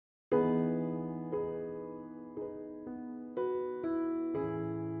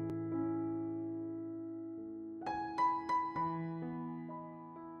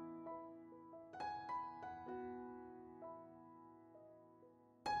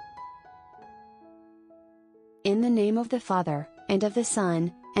In the name of the Father, and of the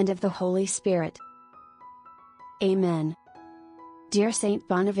Son, and of the Holy Spirit. Amen. Dear Saint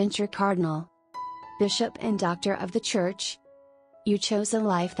Bonaventure Cardinal, Bishop and Doctor of the Church, you chose a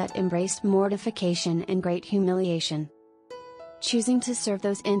life that embraced mortification and great humiliation. Choosing to serve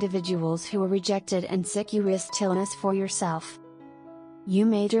those individuals who were rejected and sick, you risked illness for yourself. You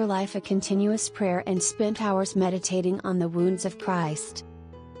made your life a continuous prayer and spent hours meditating on the wounds of Christ.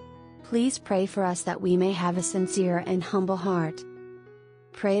 Please pray for us that we may have a sincere and humble heart.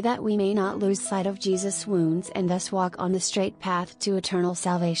 Pray that we may not lose sight of Jesus' wounds and thus walk on the straight path to eternal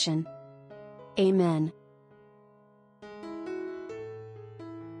salvation. Amen.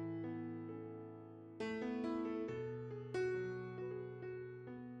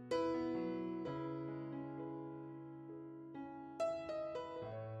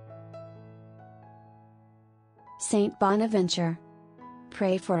 Saint Bonaventure,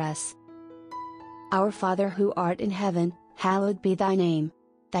 pray for us. Our Father who art in heaven, hallowed be thy name.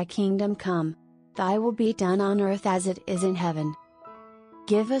 Thy kingdom come. Thy will be done on earth as it is in heaven.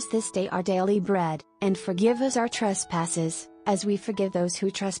 Give us this day our daily bread, and forgive us our trespasses, as we forgive those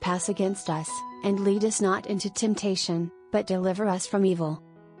who trespass against us, and lead us not into temptation, but deliver us from evil.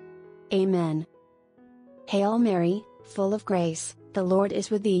 Amen. Hail Mary, full of grace, the Lord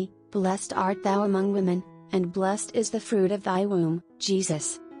is with thee, blessed art thou among women, and blessed is the fruit of thy womb,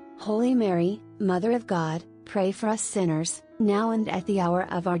 Jesus. Holy Mary, Mother of God, pray for us sinners, now and at the hour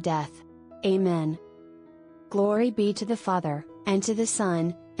of our death. Amen. Glory be to the Father, and to the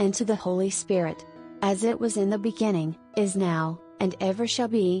Son, and to the Holy Spirit, as it was in the beginning, is now, and ever shall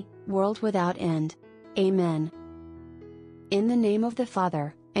be, world without end. Amen. In the name of the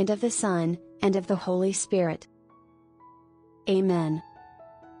Father, and of the Son, and of the Holy Spirit. Amen.